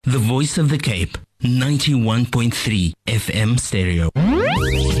The Voice of the Cape, 91.3 FM stereo.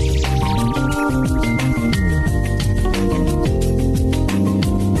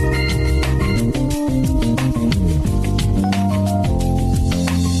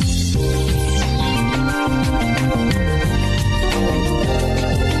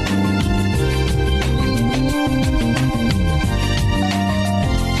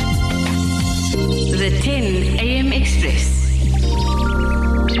 The 10 AM Express.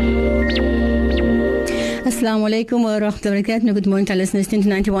 Assalamu alaikum wa rahmatullahi wa barakatuh. Good morning to listeners to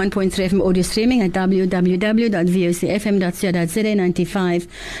 91.3 FM audio streaming at www.vocfm.co.za, 95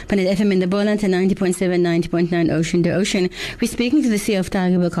 Planet FM in the Boland and 90.7, 90.9 Ocean to Ocean. We're speaking to the CEO of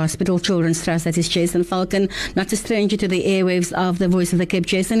Tygerberg Hospital Children's Trust, that is Jason Falken, not a stranger to the airwaves of the Voice of the Cape.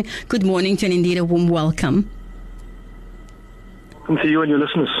 Jason, good morning to and indeed a warm welcome. To you and your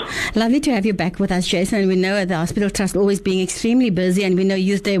listeners. Lovely to have you back with us, Jason. And we know at the Hospital Trust always being extremely busy, and we know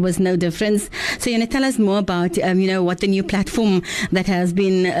Youth Day was no difference. So you want to tell us more about, what the new platform that has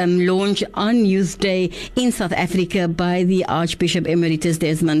been launched on Youth Day in South Africa by the Archbishop Emeritus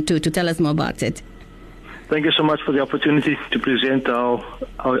Desmond Tutu. Tell us more about it. Thank you so much for the opportunity to present our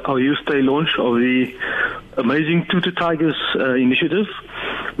Youth Day launch of the amazing Tutu Tygers initiative,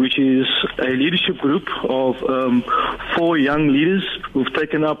 which is a leadership group of 4 young leaders who've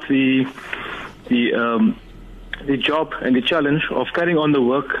taken up the job and the challenge of carrying on the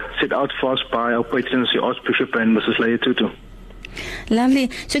work set out for us by our patrons, the Archbishop and Mrs. Leah Tutu. Lovely.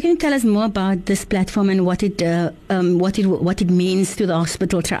 So can you tell us more about this platform and what it means to the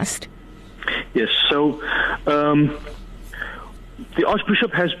Hospital Trust? Yes. So the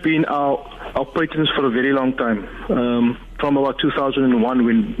Archbishop has been our patrons for a very long time, from about 2001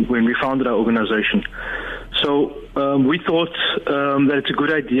 when we founded our organization. So we thought that it's a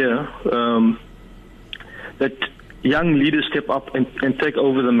good idea that young leaders step up and take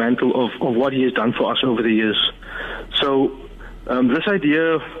over the mantle of what he has done for us over the years. So this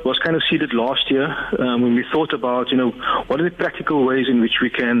idea was kind of seeded last year when we thought about, what are the practical ways in which we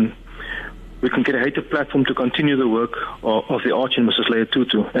can create a platform to continue the work of the Arch and Mrs. Leah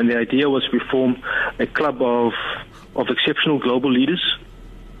Tutu. And the idea was we form a club of exceptional global leaders.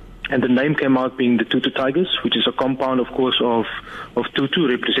 And the name came out being the Tutu Tigers, which is a compound, of course, of Tutu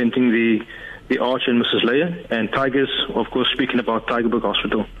representing the Arch and Mrs. Leah, and Tigers, of course, speaking about Tygerberg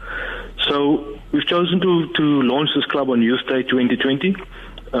Hospital. So we've chosen to launch this club on Youth Day 2020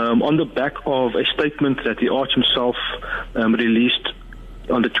 on the back of a statement that the Arch himself released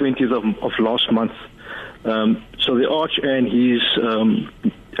on the 20th of last month. So the Arch and his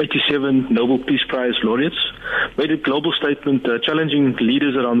 87 Nobel Peace Prize laureates made a global statement challenging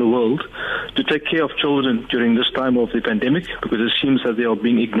leaders around the world to take care of children during this time of the pandemic, because it seems that they are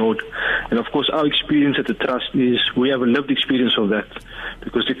being ignored. And of course, our experience at the Trust is we have a lived experience of that,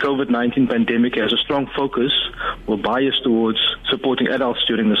 because the COVID-19 pandemic has a strong focus or bias towards supporting adults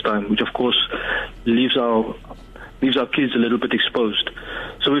during this time, which of course leaves our kids a little bit exposed.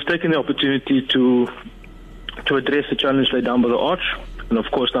 So we've taken the opportunity to address the challenge laid down by the Arch, and of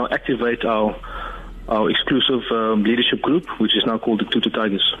course now activate our exclusive leadership group, which is now called the Tutu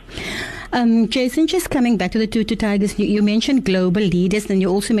Tigers. Jason, just coming back to the Tutu Tigers, you mentioned global leaders, and you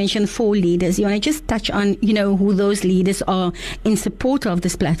also mentioned 4 leaders. You want to just touch on, who those leaders are in support of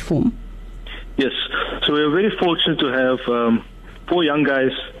this platform? Yes. So we're very fortunate to have 4 young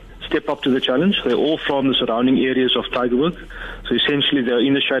guys step up to the challenge. They're all from the surrounding areas of Tygerberg. So essentially they're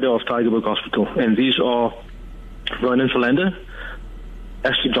in the shadow of Tygerberg Hospital. And these are Vernon Philander,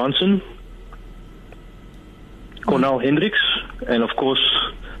 Ashley Johnson, Cornel Hendricks, and of course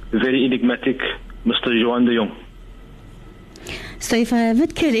the very enigmatic Mr. Juan de Jongh. So if I have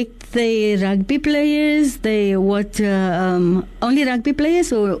it correct, the rugby players, only rugby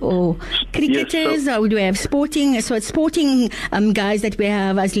players or cricketers, or do we have sporting? So it's sporting guys that we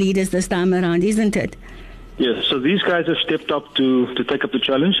have as leaders this time around, isn't it? Yes, so these guys have stepped up to take up the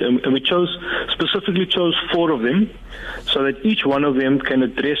challenge, and we specifically chose 4 of them, so that each one of them can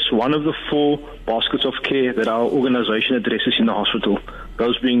address one of the 4 baskets of care that our organization addresses in the hospital,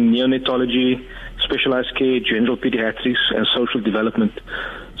 those being neonatology, specialized care, general pediatrics, and social development.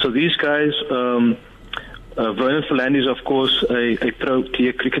 So these guys, Vernon Philander is, of course, a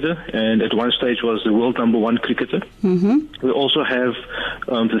pro-tier cricketer, and at one stage was the world #1 cricketer. Mm-hmm. We also have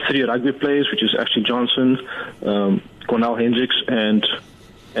the 3 rugby players, which is Ashley Johnson, Cornel Hendricks, and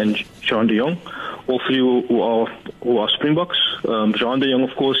Juan de Jongh. All 3 who are Springboks. Juan de Jongh,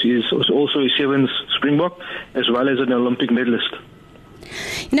 of course, is also a 7th Springbok, as well as an Olympic medalist.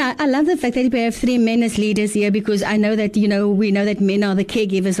 I love the fact that we have 3 men as leaders here, because I know that, we know that men are the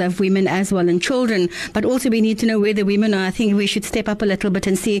caregivers of women as well and children, but also we need to know where the women are. I think we should step up a little bit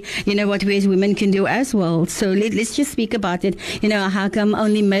and see, what ways women can do as well. So let's just speak about it. How come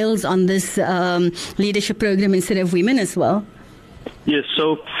only males on this leadership program instead of women as well? Yes,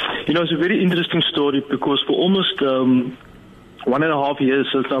 so, it's a very interesting story, because for almost 1.5 years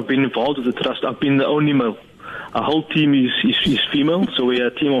since I've been involved with the trust, I've been the only male. Our whole team is female, so we're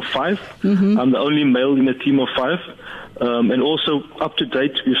a team of 5. Mm-hmm. I'm the only male in a team of 5. And also, up to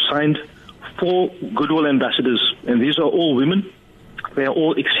date, we've signed 4 Goodwill ambassadors, and these are all women. They are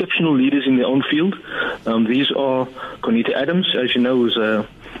all exceptional leaders in their own field. These are Conita Adams, as you know, who's a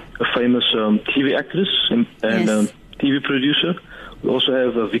famous TV actress and yes. TV producer. We also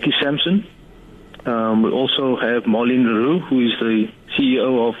have Vicky Sampson. We also have Marlene Leroux, who is the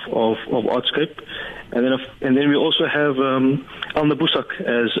CEO of Artscape. And then we also have Alna Busak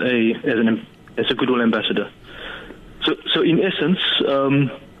as a Goodwill ambassador. So in essence,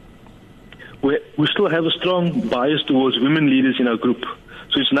 we still have a strong bias towards women leaders in our group.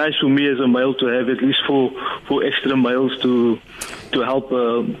 So it's nice for me as a male to have at least four extra males to help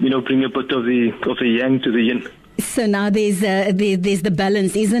bring a bit of the yang to the yin. So now there's the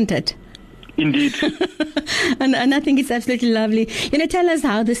balance, isn't it? Indeed. and I think it's absolutely lovely. Tell us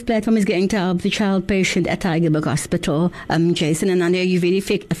how this platform is going to help the child patient at Tygerberg Hospital, Jason. And I know you're very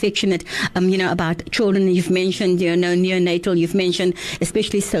affectionate, about children. You've mentioned, neonatal. You've mentioned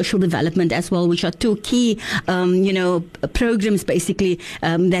especially social development as well, which are 2 key, programs basically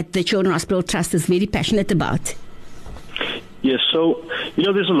that the Children's Hospital Trust is very passionate about. Yes, so,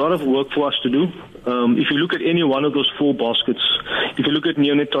 there's a lot of work for us to do. If you look at any one of those 4 baskets, if you look at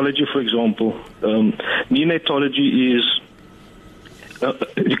neonatology, for example, neonatology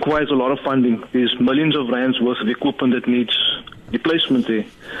requires a lot of funding. There's millions of rands worth of equipment that needs replacement there.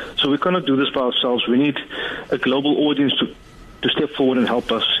 So we cannot do this by ourselves. We need a global audience to step forward and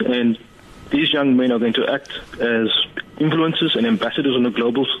help us. And these young men are going to act as influencers and ambassadors on a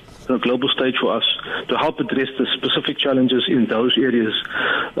global stage for us to help address the specific challenges in those areas.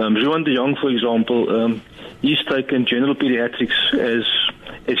 Juan, Jongh, for example, he's taken general pediatrics as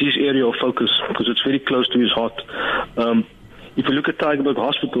his area of focus because it's very close to his heart. If you look at Tygerberg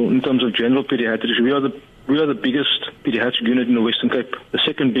Hospital in terms of general pediatrics, we are the biggest pediatric unit in the Western Cape, the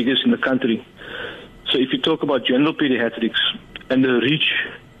second biggest in the country. So if you talk about general pediatrics and the reach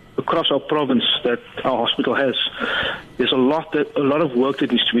across our province that our hospital has, there's a lot of work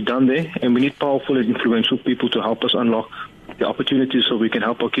that needs to be done there, and we need powerful and influential people to help us unlock the opportunities so we can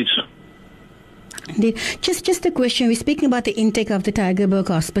help our kids. Indeed. Just a question. We're speaking about the intake of the Tygerberg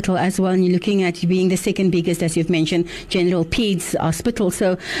Hospital as well, and you're looking at being the second biggest, as you've mentioned, General Peds Hospital.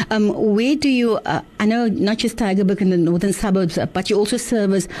 So where do you, I know not just Tygerberg in the northern suburbs, but you also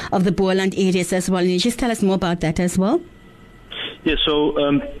service of the Boerland areas as well. And you just tell us more about that as well? Yeah, so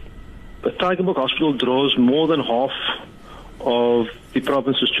the Tygerberg Hospital draws more than half of the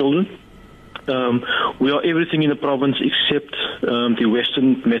province's children. We are everything in the province except the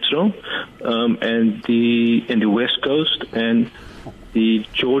Western Metro and the West Coast and the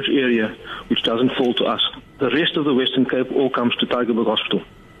George area, which doesn't fall to us. The rest of the Western Cape all comes to Tygerberg Hospital.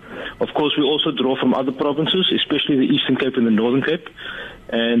 Of course, we also draw from other provinces, especially the Eastern Cape and the Northern Cape.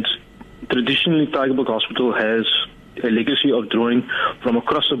 And traditionally, Tygerberg Hospital has a legacy of drawing from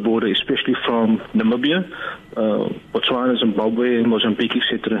across the border, especially from Namibia, Botswana, Zimbabwe, Mozambique,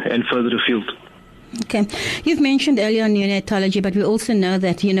 etc., and further afield. Okay. You've mentioned earlier on neonatology, but we also know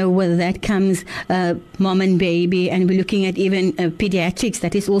that, with that comes mom and baby, and we're looking at even pediatrics,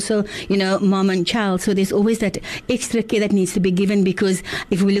 that is also, mom and child. So there's always that extra care that needs to be given, because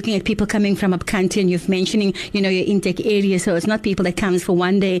if we're looking at people coming from up country, and you're mentioning, your intake area, so it's not people that comes for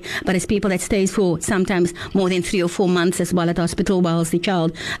one day, but it's people that stays for sometimes more than 3 or 4 months as well at hospital whilst the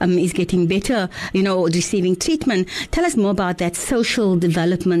child is getting better, receiving treatment. Tell us more about that social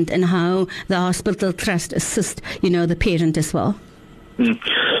development and how the hospital trust assist, the parent as well. So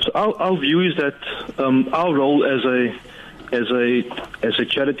our view is that our role as a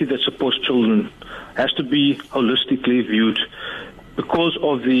charity that supports children has to be holistically viewed because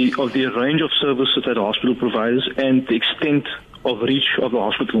of the range of services that the hospital provides and the extent of reach of the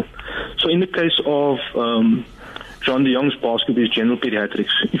hospital. So in the case of John de Jongh's basket is general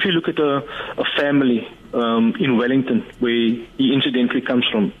pediatrics. If you look at a family in Wellington, where he incidentally comes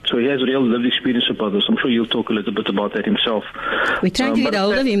from, so he has real lived experience about this. I'm sure he'll talk a little bit about that himself. We're trying to get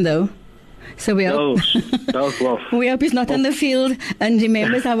hold of him, though. So we hope, we hope he's not on the field and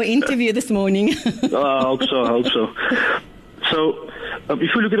remembers our interview this morning. I hope so. So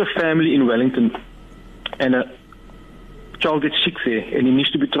if you look at a family in Wellington, and child gets sick there and he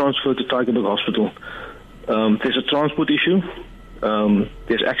needs to be transferred to Tygerberg Hospital, there's a transport issue,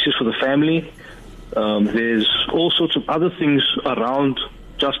 there's access for the family, there's all sorts of other things around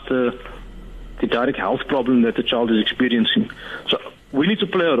just the direct health problem that the child is experiencing. So we need to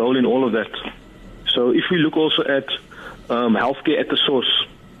play a role in all of that. So if we look also at healthcare at the source,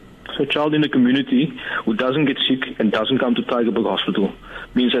 so a child in the community who doesn't get sick and doesn't come to Tygerberg Hospital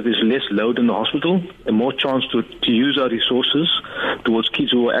means that there's less load in the hospital and more chance to use our resources towards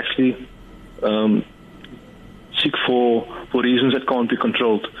kids who are actually sick for reasons that can't be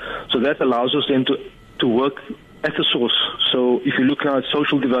controlled. So that allows us then to work at the source. So if you look now at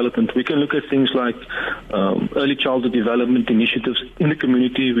social development, we can look at things like early childhood development initiatives in the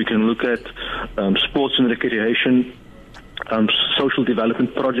community. We can look at sports and recreation, social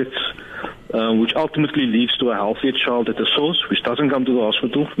development projects, which ultimately leads to a healthier child at the source, which doesn't come to the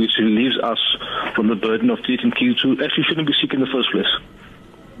hospital, which relieves us from the burden of treating kids who actually shouldn't be sick in the first place.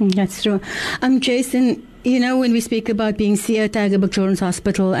 That's true. Jason, when we speak about being CEO at Tygerberg Children's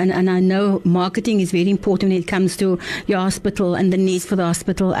Hospital, and I know marketing is very important when it comes to your hospital and the needs for the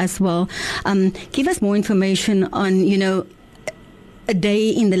hospital as well. Give us more information on, a day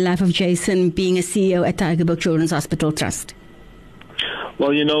in the life of Jason being a CEO at Tygerberg Children's Hospital Trust.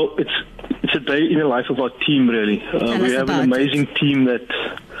 Well, it's a day in the life of our team, really. We have an amazing team that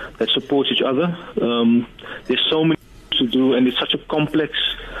supports each other. There's so many to do, and it's such a complex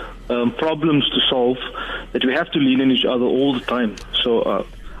problems to solve that we have to lean on each other all the time. So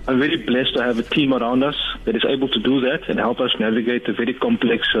I'm very blessed to have a team around us that is able to do that and help us navigate a very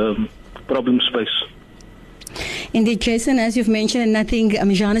complex problem space. Indeed, Jason, as you've mentioned, and I think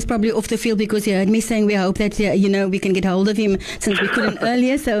Jongh is probably off the field because he heard me saying we hope that, we can get hold of him since we couldn't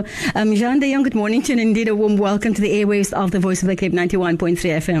earlier. So, Jongh de Jong, good morning to you, and indeed a warm welcome to the airwaves of the Voice of the Cape 91.3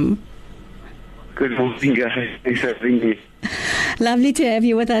 FM. Good morning, guys. Thanks for having me. Lovely to have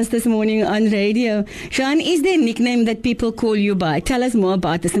you with us this morning on radio. Juan, is there a nickname that people call you by? Tell us more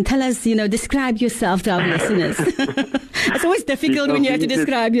about this and tell us, describe yourself to our listeners. It's always difficult when you have to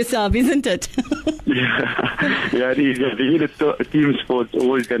describe yourself, isn't it? Yeah, it is. Being a team sport is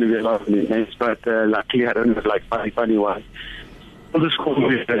always going to be a lot of names, but luckily I don't have funny ones. I'll just call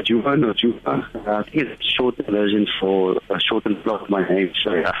me Juan or Jongh. I think it's a shortened version for a shortened block of my name,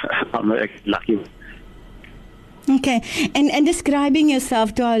 so yeah, I'm lucky. Okay, and describing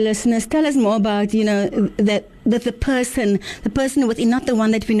yourself to our listeners, tell us more about that the person within, not the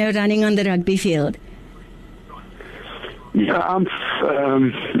one that we know running on the rugby field. Yeah,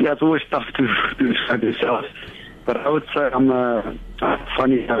 it's always tough to describe yourself, but I would say I'm a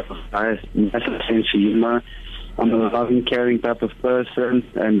funny type of guy, massive sense of humor. I'm a loving, caring type of person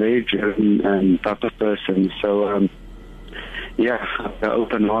and very driven and type of person. So I'm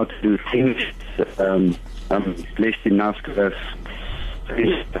open heart to do things. I'm blessed enough to have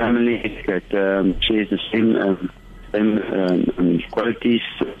a family that shares the same qualities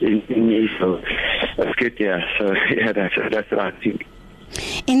in me. So that's good, yeah. So yeah, that's what I think.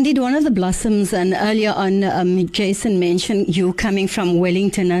 Indeed, one of the blossoms, and earlier on, Jason mentioned you coming from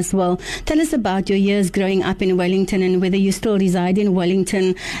Wellington as well. Tell us about your years growing up in Wellington and whether you still reside in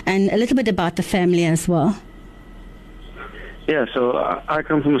Wellington, and a little bit about the family as well. Yeah, so I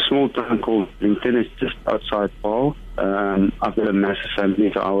come from a small town called Wellington. It's just outside Paarl. I've got a massive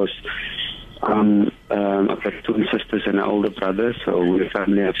family. So I've got twin sisters and an older brother. So we're a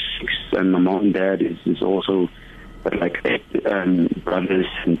family of 6, and my mom and dad is also like 8 brothers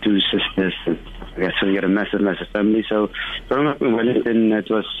and 2 sisters. And, so we got a massive family. So growing up in Wellington, it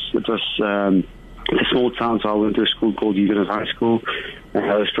was a small town. So I went to a school called Huguenot High School, and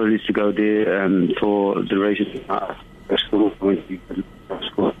I was privileged to go there for the races. School. Growing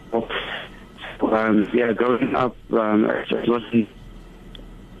up, it wasn't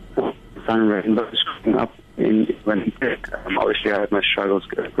fun rainbows growing up in Wellington. Obviously, I had my struggles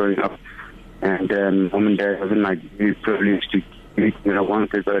growing up, and mom and dad wasn't like really privileged to do anything I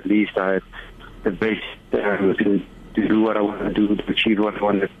wanted, but at least I had the base to do what I want to do, to achieve what I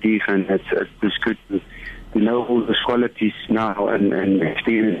want to achieve, and it's good to know all those qualities now and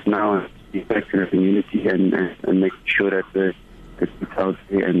experience now. And effect in the community and make sure that the kids out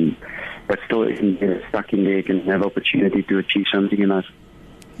there and that's still stuck in there can have opportunity to achieve something in life.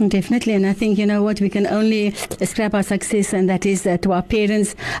 Definitely, and I think, you know what, we can only ascribe our success, and that is to our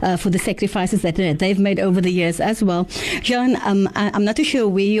parents for the sacrifices that they've made over the years as well. John, I'm not too sure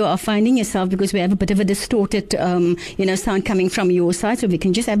where you are finding yourself, because we have a bit of a distorted, sound coming from your side, so we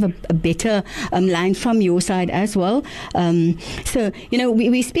can just have a better line from your side as well. So,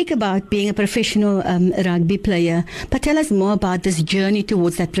 we speak about being a professional rugby player, but tell us more about this journey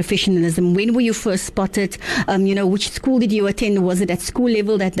towards that professionalism. When were you first spotted? Which school did you attend? Was it at school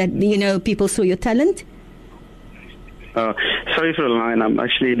level that people saw your talent? Sorry for the line. I'm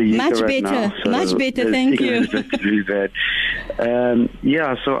actually in the UK right now. Much better. Thank you. Really bad.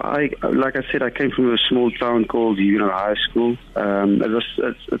 So like I said, I came from a small town called High School.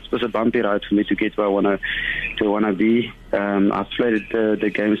 It was a bumpy ride for me to get where I wanna be. I've played the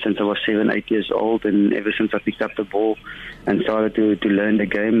game since I was 7-8 years old, and ever since I picked up the ball and started to learn the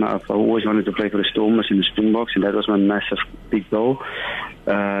game, I've always wanted to play for the Stormers and the Springboks, and that was my massive big goal.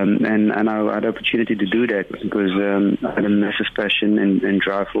 And I had the opportunity to do that because I had a massive passion and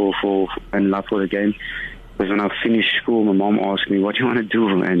drive and love for the game. Because when I finished school, my mom asked me, "What do you want to do?"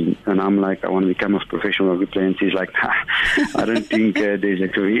 And I'm like, "I want to become a professional rugby player." And she's like, "I don't think there's a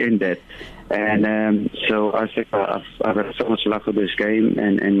career in that." And so I said, I've got so much love for this game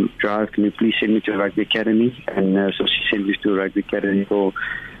and drive. Can you please send me to a rugby academy? And so she sent me to a rugby academy for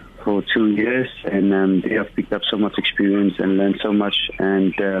 2 years, and they have picked up so much experience and learned so much,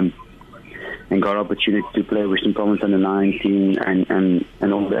 and got opportunity to play Western Province under 19 and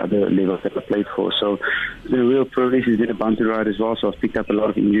all the other levels that I played for. So it's been a real privilege. It's been a bumpy ride as well. So I've picked up a lot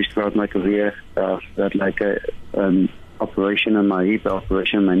of injuries throughout my career. Got like a operation on my hip,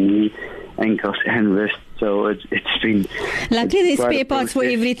 operation on my knee, ankles and wrist. So it's been. Luckily, there's spare parts for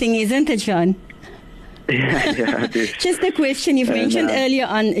everything, isn't it, John? Yeah, Just a question. You've mentioned earlier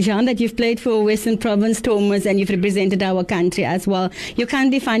on, Jean, that you've played for Western Province Stormers and you've represented our country as well. You're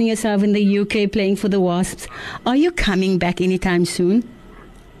currently finding yourself in the UK playing for the Wasps. Are you coming back anytime soon?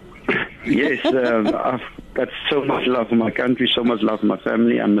 Yes, I've got so much love for my country, so much love for my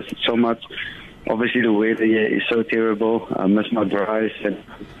family. I miss it so much. Obviously, the weather here is so terrible. I miss my drives and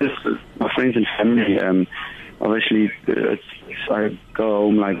just my friends and family. Obviously, I go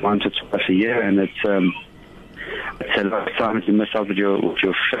home like once or twice a year, and it's a lot of time to miss out with your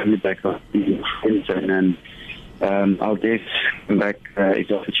family back home, friends, and I'll definitely come back if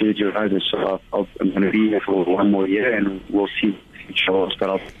the opportunity arises. So I'm going to be here for 1 more year, and we'll see. But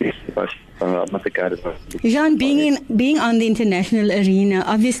I'll be not the guy as well. Jean, being on the international arena,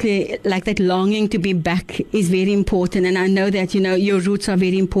 obviously, like that longing to be back is very important, and I know that your roots are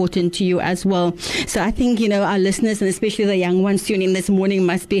very important to you as well. So I think our listeners, and especially the young ones tuning in this morning,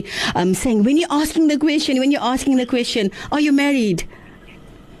 must be saying, when you're asking the question, are you married?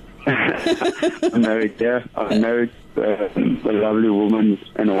 I'm married. Yeah, I'm married. A lovely woman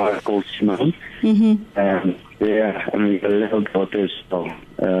and a wife called Simone. Mm-hmm. And we got a little daughter, so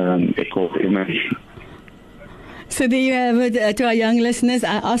they called Emily. So there you have it. To our young listeners,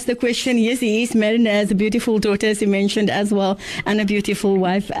 I asked the question. Yes, he is married, has a beautiful daughter, as you mentioned as well, and a beautiful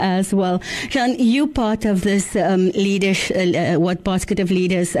wife as well. Jean, you part of this basket of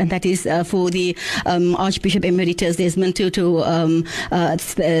leaders, and that is for the Archbishop Emeritus Desmond Tutu,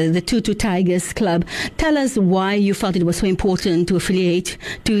 the Tutu Tygers Club. Tell us why you felt it was so important to affiliate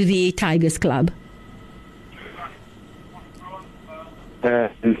to the Tigers Club.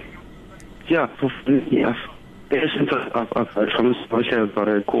 Ever since I've heard from us, obviously I've got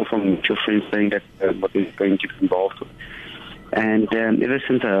a call from your friends saying that what we're going to be involved with. And ever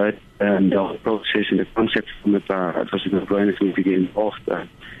since I heard the whole process and the concept from it, it was a brain for me to get involved.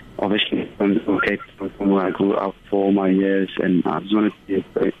 Obviously, from where I grew up for all my years, and I just wanted to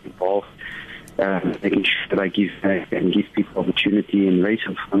be involved, making sure that I give back and give people opportunity and raise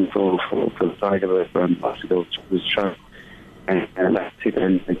some fund for the Tygerberg basketball show. And that's it,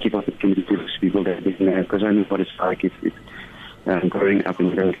 and keep opportunity to those people that didn't have, because I know what it's like if growing up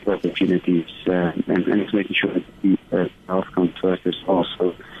in those opportunities, and it's making sure that health comes first as well.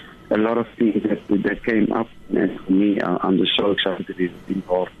 So a lot of things that came up, and for me, I'm just so excited to be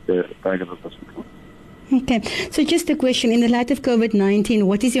involved with the Tygerberg Hospital. Okay, so just a question. In the light of COVID-19,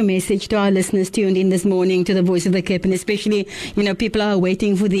 what is your message to our listeners tuned in this morning to the Voice of the Cape? And especially, people are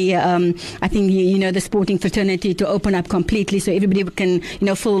waiting for the, I think, the sporting fraternity to open up completely so everybody can,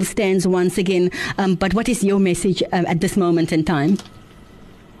 fill stands once again. But what is your message at this moment in time?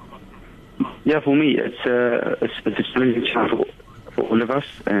 Yeah, for me, it's a challenging time for all of us,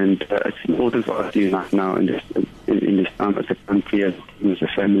 and it's important for us to unite now in this time as a country, as a team, as a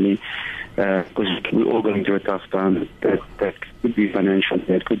family. Because we're all going through a tough time. That could be financial,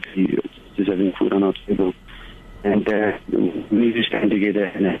 that could be just having food on our table. And we need to stand together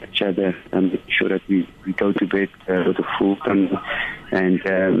and help each other, making sure that we go to bed with a full tummy, and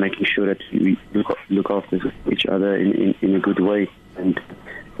making sure that we look after each other in a good way. And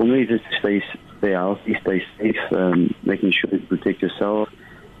for me, just stay healthy, stay safe, making sure that you protect yourself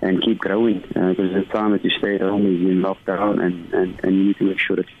and keep growing. Because the time that you stay at home is in lockdown, and you need to make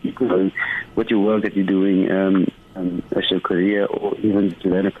sure that you keep growing with your work that you're doing as your career, or even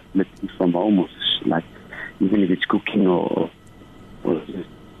develop from home, or like even if it's cooking or just.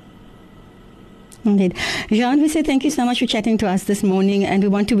 Indeed. Jean, we say thank you so much for chatting to us this morning, and we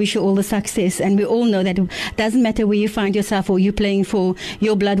want to wish you all the success. And we all know that it doesn't matter where you find yourself or you're playing for,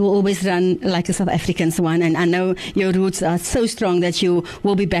 your blood will always run like the South Africans one. And I know your roots are so strong that you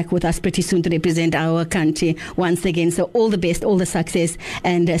will be back with us pretty soon to represent our country once again. So all the best, all the success,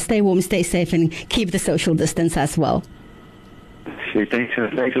 and stay warm, stay safe, and keep the social distance as well. Thanks a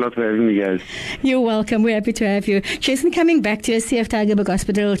lot for having me, guys. You're welcome. We're happy to have you. Jason, coming back to CF Tygerberg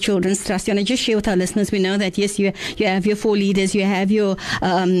Hospital Children's Trust, you want to just share with our listeners, we know that, yes, you have your 4 leaders, you have your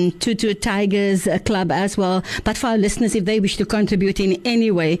Tutu Tygers Club as well. But for our listeners, if they wish to contribute in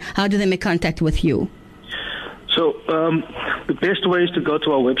any way, how do they make contact with you? So the best way is to go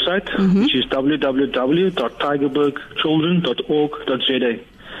to our website, which is www.tygerbergchildren.org.za.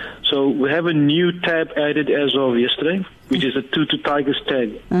 So we have a new tab added as of yesterday, which is a Tutu Tigers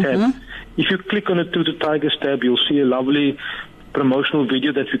tab. If you click on the Tutu Tigers tab, you'll see a lovely promotional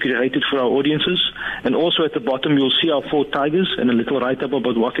video that we created for our audiences. And also at the bottom, you'll see our 4 tigers and a little write-up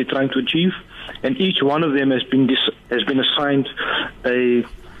about what they're trying to achieve. And each one of them has been assigned a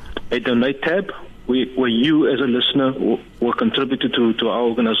donate tab, where you as a listener or contributor to our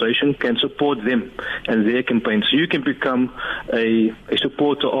organization can support them and their campaign. So you can become a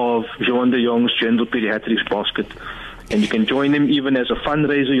supporter of Jongh's General Pediatrics Basket. And you can join them even as a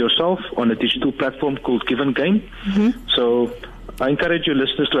fundraiser yourself on a digital platform called Give and Gain. So I encourage your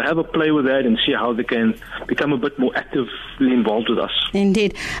listeners to have a play with that and see how they can become a bit more actively involved with us.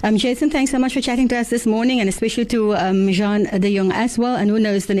 Indeed. Jason, thanks so much for chatting to us this morning, and especially to Jean de Jongh as well. And who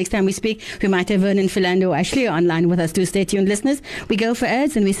knows, the next time we speak, we might have Vernon Philando or Ashley online with us too. Stay tuned, listeners. We go for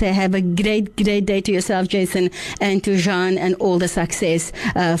ads, and we say have a great day to yourself, Jason, and to Jean, and all the success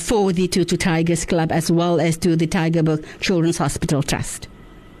for the Tutu Tygers Club, as well as to the Tygerberg Children's Hospital Trust.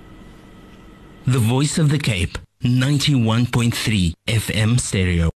 The Voice of the Cape, 91.3 FM stereo.